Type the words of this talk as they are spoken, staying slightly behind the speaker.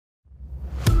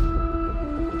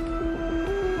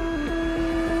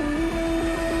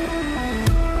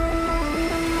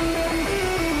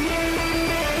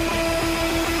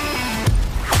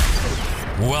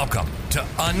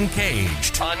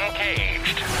Uncaged.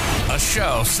 A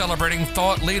show celebrating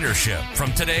thought leadership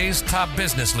from today's top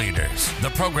business leaders. The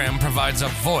program provides a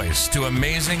voice to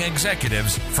amazing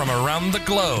executives from around the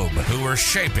globe who are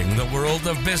shaping the world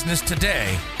of business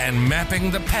today and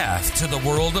mapping the path to the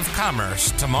world of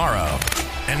commerce tomorrow.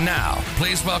 And now,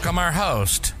 please welcome our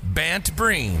host, Bant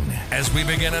Breen, as we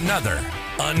begin another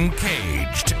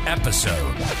Uncaged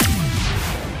episode.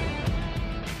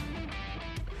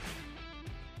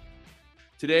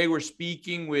 Today, we're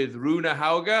speaking with Rune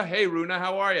Hauge. Hey, Rune,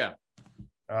 how are you?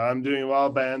 I'm doing well,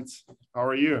 Bant. How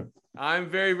are you? I'm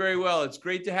very, very well. It's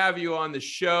great to have you on the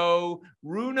show.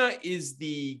 Rune is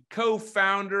the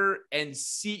co-founder and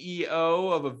CEO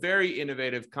of a very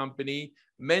innovative company,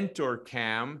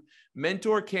 MentorCam.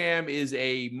 MentorCam is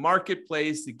a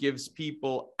marketplace that gives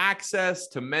people access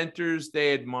to mentors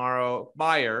they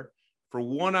admire for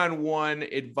one-on-one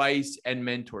advice and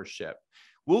mentorship.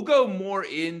 We'll go more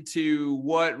into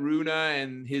what Rune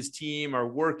and his team are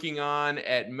working on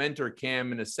at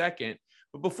MentorCam in a second.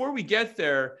 But before we get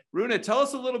there, Rune, tell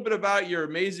us a little bit about your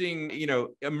amazing,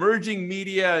 emerging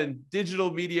media and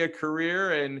digital media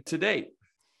career and to date.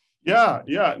 No,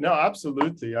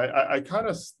 absolutely. I kind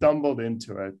of stumbled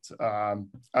into it,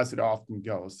 as it often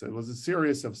goes. It was a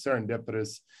series of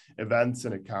serendipitous events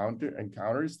and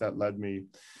encounters that led me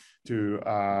to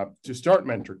start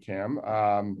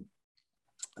MentorCam.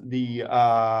 The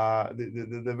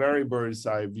very bird's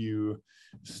eye view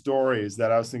stories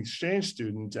that I was an exchange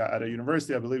student at a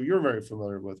university I believe you're very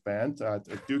familiar with, Bant, at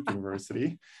Duke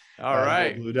University. All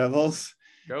right. Blue Devils.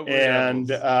 Go Blue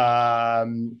Devils.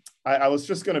 I was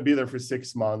just going to be there for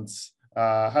 6 months.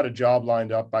 Had a job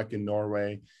lined up back in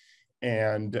Norway.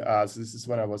 And so this is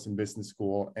when I was in business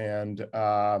school. And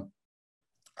I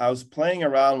was playing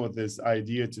around with this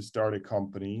idea to start a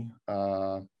company.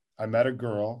 I met a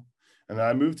girl. And then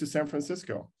I moved to San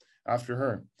Francisco after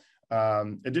her.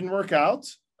 It didn't work out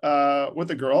with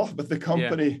the girl, but the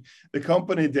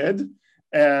company did.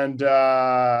 And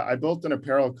I built an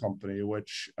apparel company,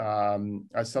 which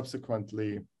I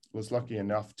subsequently was lucky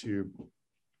enough to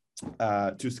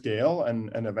scale.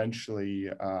 And eventually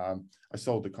I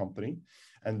sold the company.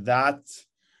 And that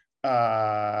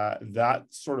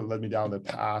sort of led me down the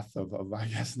path of I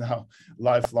guess now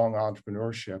lifelong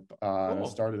entrepreneurship. Cool. I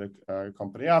started a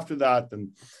company after that, and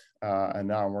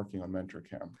now I'm working on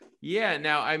MentorCam. Yeah.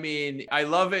 Now, I mean, I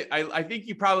love it. I think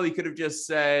you probably could have just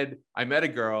said, I met a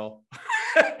girl.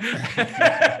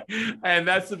 And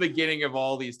that's the beginning of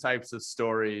all these types of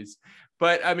stories.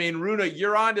 But I mean, Rune,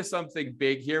 you're onto something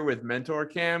big here with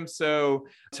MentorCam. So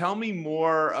tell me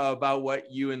more about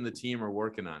what you and the team are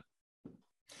working on.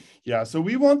 Yeah, so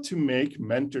we want to make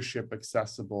mentorship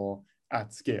accessible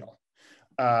at scale.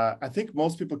 I think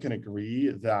most people can agree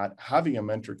that having a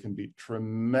mentor can be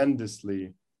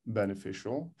tremendously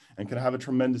beneficial and can have a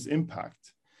tremendous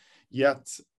impact. Yet,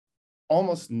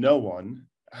 almost no one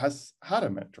has had a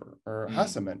mentor or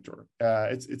has a mentor.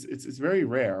 It's very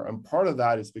rare, and part of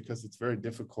that is because it's very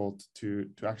difficult to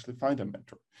actually find a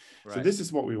mentor. Right. So this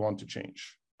is what we want to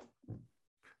change.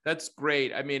 That's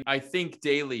great. I mean, I think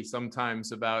daily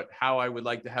sometimes about how I would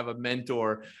like to have a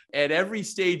mentor at every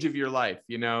stage of your life.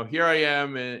 Here I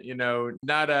am,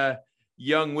 not a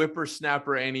young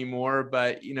whippersnapper anymore,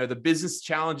 but, the business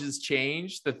challenges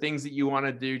change, the things that you want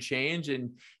to do change,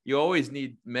 and you always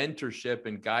need mentorship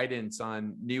and guidance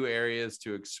on new areas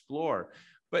to explore.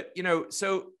 But,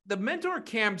 so the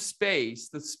MentorCam space,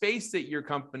 the space that your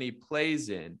company plays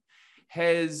in,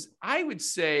 has, I would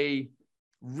say,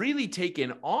 really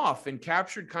taken off and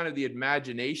captured kind of the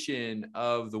imagination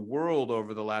of the world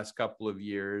over the last couple of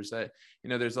years.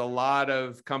 There's a lot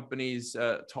of companies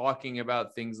talking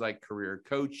about things like career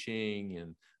coaching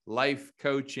and life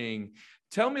coaching.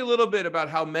 Tell me a little bit about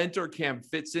how MentorCam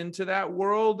fits into that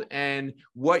world and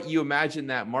what you imagine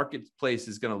that marketplace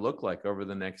is going to look like over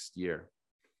the next year.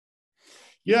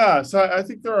 Yeah, so I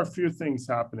think there are a few things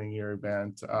happening here,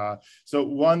 Bant. So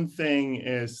one thing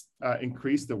is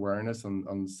increased awareness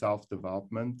on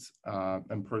self-development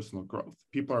and personal growth.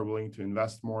 People are willing to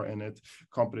invest more in it.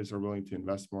 Companies are willing to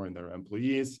invest more in their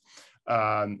employees.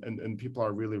 And people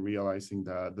are really realizing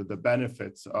the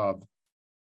benefits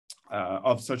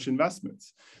of such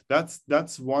investments.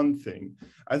 That's one thing.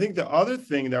 I think the other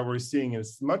thing that we're seeing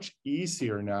is much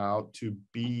easier now to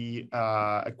be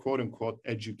a quote unquote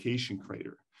education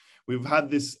creator. We've had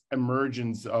this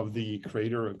emergence of the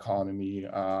creator economy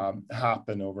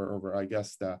happen over I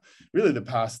guess the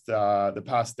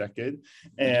past decade,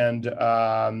 and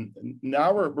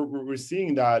now we're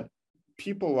seeing that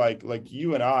people like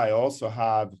you and I also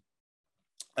have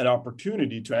an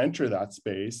opportunity to enter that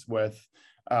space with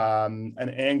an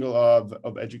angle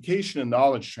of education and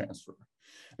knowledge transfer.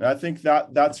 And I think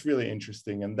that's really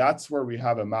interesting. And that's where we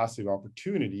have a massive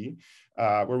opportunity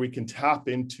where we can tap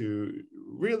into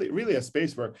really a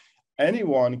space where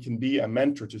anyone can be a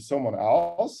mentor to someone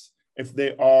else if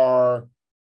they are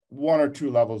one or two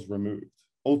levels removed,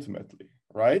 ultimately,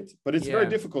 right? But it's very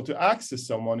difficult to access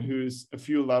someone who's a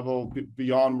few levels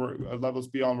beyond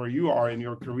where you are in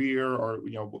your career, or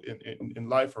in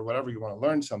life, or whatever you want to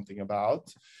learn something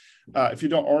about, if you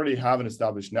don't already have an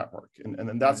established network.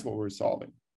 And that's what we're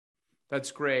solving.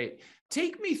 That's great.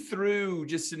 Take me through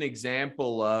just an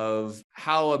example of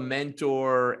how a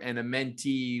mentor and a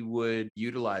mentee would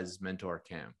utilize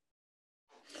MentorCam.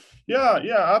 Yeah,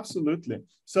 absolutely.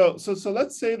 So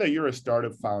let's say that you're a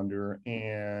startup founder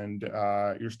and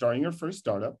you're starting your first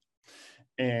startup,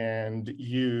 and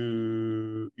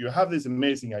you have this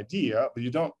amazing idea, but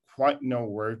you don't quite know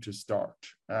where to start,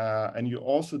 and you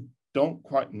also don't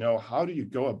quite know how do you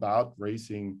go about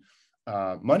raising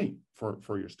money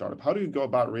for your startup. How do you go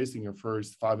about raising your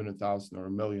first $500,000 or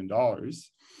 $1 million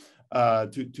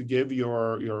to give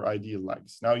your idea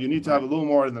legs? Now, you need to have a little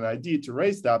more than an idea to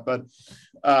raise that, but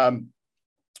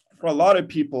for a lot of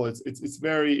people, it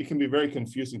can be very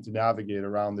confusing to navigate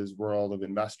around this world of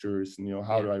investors, and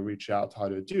how do I reach out, how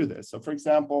to do this? So, for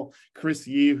example, Chris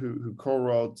Yee, who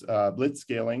co-wrote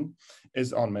Blitzscaling,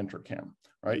 is on MentorCam.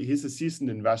 Right, he's a seasoned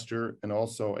investor and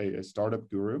also a startup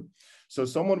guru. So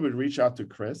someone would reach out to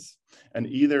Chris and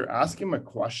either ask him a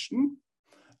question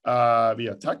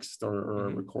via text or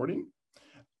a recording,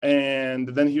 and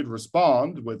then he'd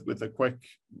respond with a quick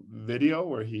video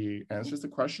where he answers the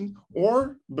question,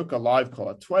 or book a live call,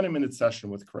 a 20-minute session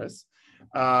with Chris.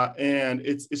 And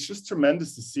it's just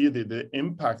tremendous to see the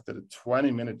impact that a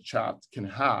 20-minute chat can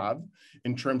have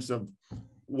in terms of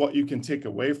what you can take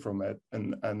away from it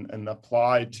and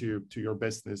apply to your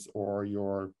business or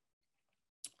your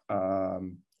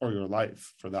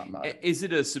life, for that matter. Is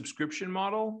it a subscription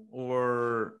model,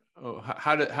 or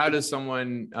how does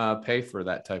someone pay for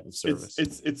that type of service?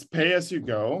 It's pay as you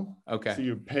go. Okay. So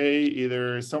you pay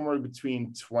either somewhere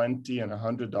between $20 and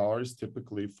 $100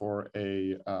 typically for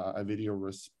a video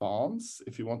response.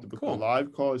 If you want to book a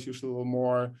live call, it's usually a little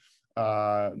more.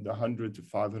 The $100 to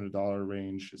 $500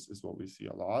 range is what we see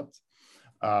a lot.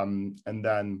 And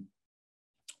then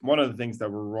one of the things that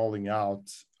we're rolling out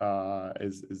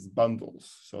is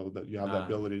bundles, so that you have the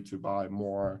ability to buy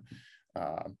more,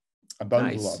 a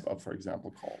bundle of, for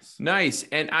example, calls. Nice.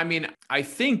 And I mean, I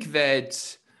think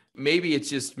that maybe it's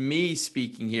just me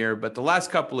speaking here, but the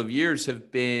last couple of years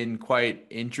have been quite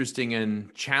interesting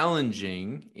and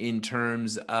challenging in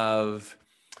terms of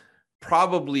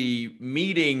probably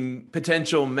meeting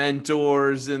potential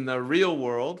mentors in the real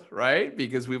world, right?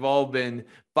 Because we've all been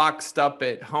boxed up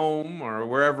at home or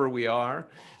wherever we are.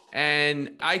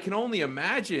 And I can only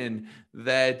imagine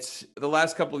that the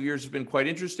last couple of years have been quite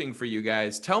interesting for you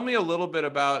guys. Tell me a little bit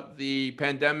about the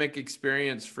pandemic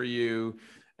experience for you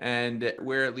and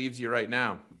where it leaves you right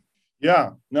now.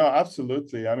 Yeah, no,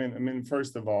 absolutely. I mean,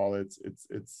 first of all, it's a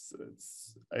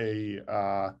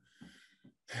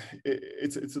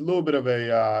little bit of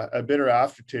a bitter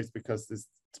aftertaste, because this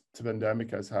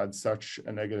pandemic has had such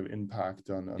a negative impact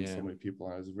on so many people,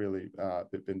 and has really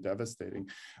been devastating.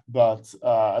 But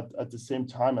at the same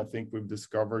time, I think we've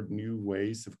discovered new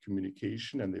ways of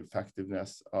communication and the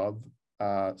effectiveness of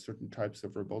certain types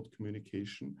of remote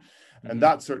communication. And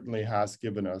that certainly has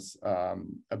given us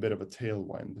a bit of a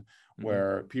tailwind,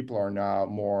 where people are now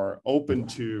more open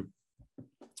to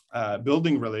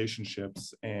building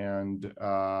relationships and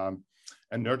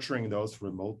nurturing those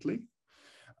remotely.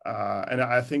 And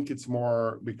I think it's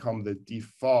more become the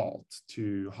default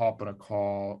to hop on a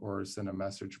call or send a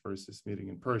message versus meeting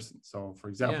in person. So, for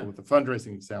example, with the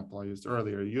fundraising example I used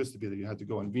earlier, it used to be that you had to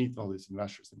go and meet all these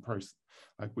investors in person.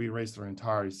 Like, we raised our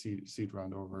entire seed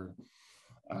round over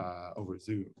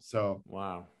Zoom. So,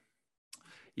 wow.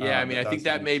 Yeah, I mean, I think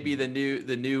that may be the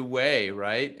new way,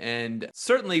 right? And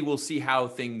certainly we'll see how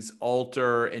things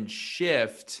alter and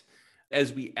shift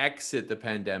as we exit the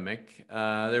pandemic.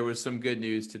 There was some good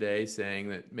news today saying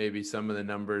that maybe some of the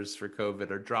numbers for COVID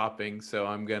are dropping. So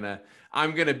I'm gonna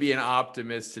be an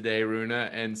optimist today, Rune,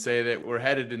 and say that we're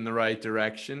headed in the right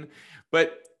direction.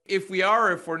 But if we are,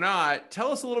 or if we're not,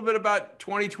 tell us a little bit about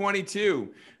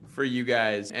 2022 for you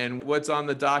guys and what's on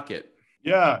the docket.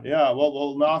 Yeah. Well,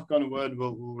 we'll knock on wood.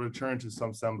 We'll return to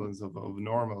some semblance of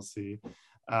normalcy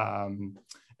in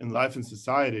life and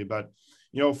society. But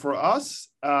for us,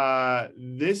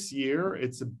 this year,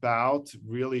 it's about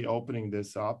really opening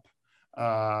this up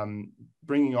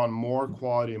bringing on more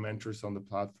quality mentors on the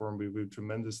platform. We're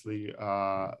tremendously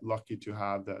lucky to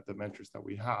have the mentors that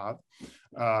we have.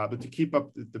 But to keep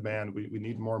up the demand, we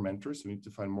need more mentors. We need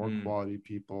to find more quality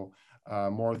people,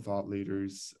 more thought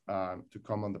leaders to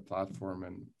come on the platform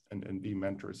and be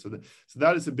mentors. So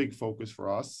that is a big focus for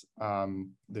us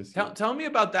this year. Tell me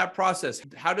about that process.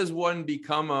 How does one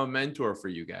become a mentor for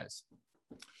you guys?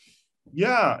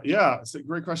 Yeah, it's a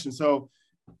great question. So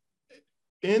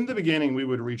in the beginning, we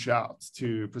would reach out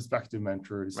to prospective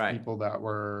mentors, people that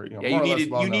were, you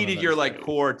needed your like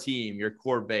core team, your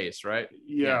core base, right?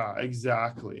 Yeah,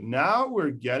 exactly. Now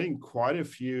we're getting quite a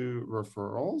few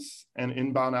referrals and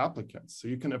inbound applicants. So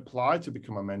you can apply to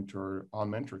become a mentor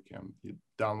on MentorCam. You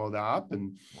download the app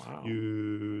and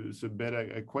you submit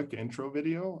a quick intro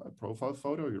video, a profile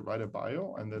photo, you write a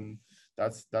bio, and then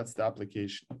that's the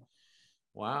application.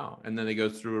 Wow. And then they go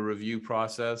through a review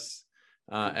process.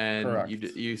 And Correct.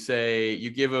 you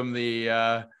give them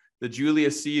the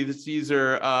Julius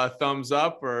Caesar thumbs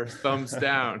up or thumbs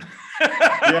down.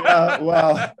 Yeah,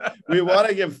 well, we want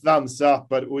to give thumbs up,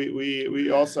 but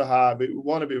we also we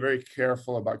want to be very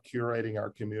careful about curating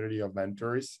our community of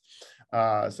mentors.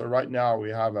 So right now we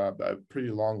have a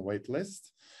pretty long wait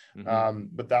list.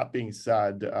 But that being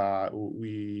said,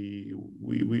 we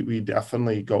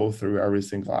definitely go through every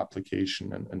single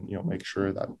application and make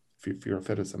sure that if you're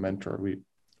fit as a mentor, we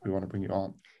want to bring you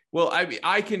on. Well,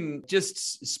 I can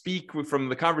just speak from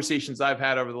the conversations I've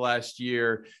had over the last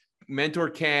year.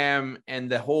 MentorCam and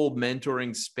the whole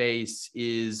mentoring space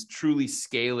is truly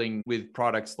scaling with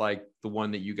products like the one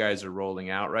that you guys are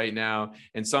rolling out right now,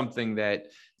 and something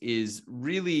that is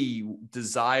really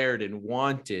desired and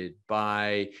wanted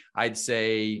by, I'd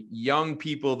say, young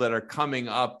people that are coming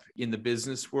up in the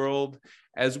business world,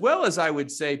 as well as I would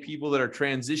say people that are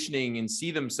transitioning and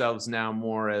see themselves now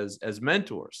more as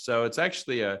mentors. So it's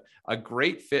actually a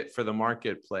great fit for the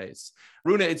marketplace.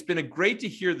 Rune, it's been great to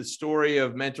hear the story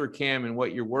of MentorCam and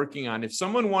what you're working on. If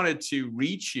someone wanted to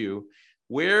reach you,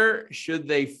 where should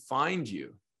they find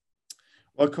you?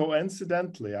 Well,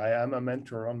 coincidentally, I am a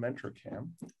mentor on MentorCam.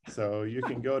 So you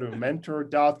can go to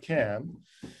mentor.cam/Rune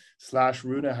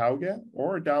Hauge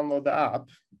or download the app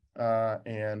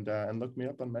and look me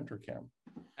up on MentorCam.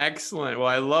 Excellent. Well,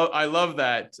 I love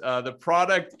that. The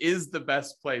product is the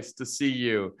best place to see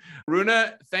you. Rune,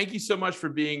 thank you so much for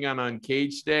being on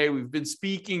Uncaged today. We've been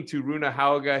speaking to Rune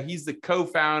Hauge. He's the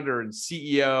co-founder and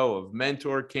CEO of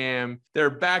MentorCam. They're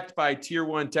backed by tier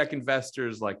 1 tech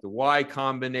investors like the Y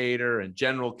Combinator and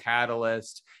General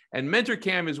Catalyst. And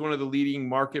MentorCam is one of the leading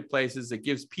marketplaces that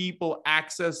gives people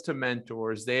access to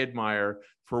mentors they admire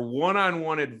for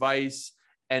one-on-one advice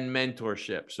and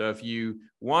mentorship. So if you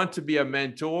want to be a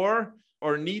mentor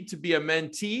or need to be a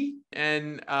mentee,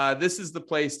 and this is the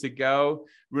place to go.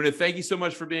 Rune, thank you so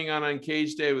much for being on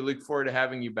Uncaged Day. We look forward to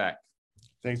having you back.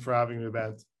 Thanks for having me,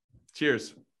 Ben.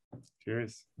 Cheers.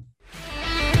 Cheers.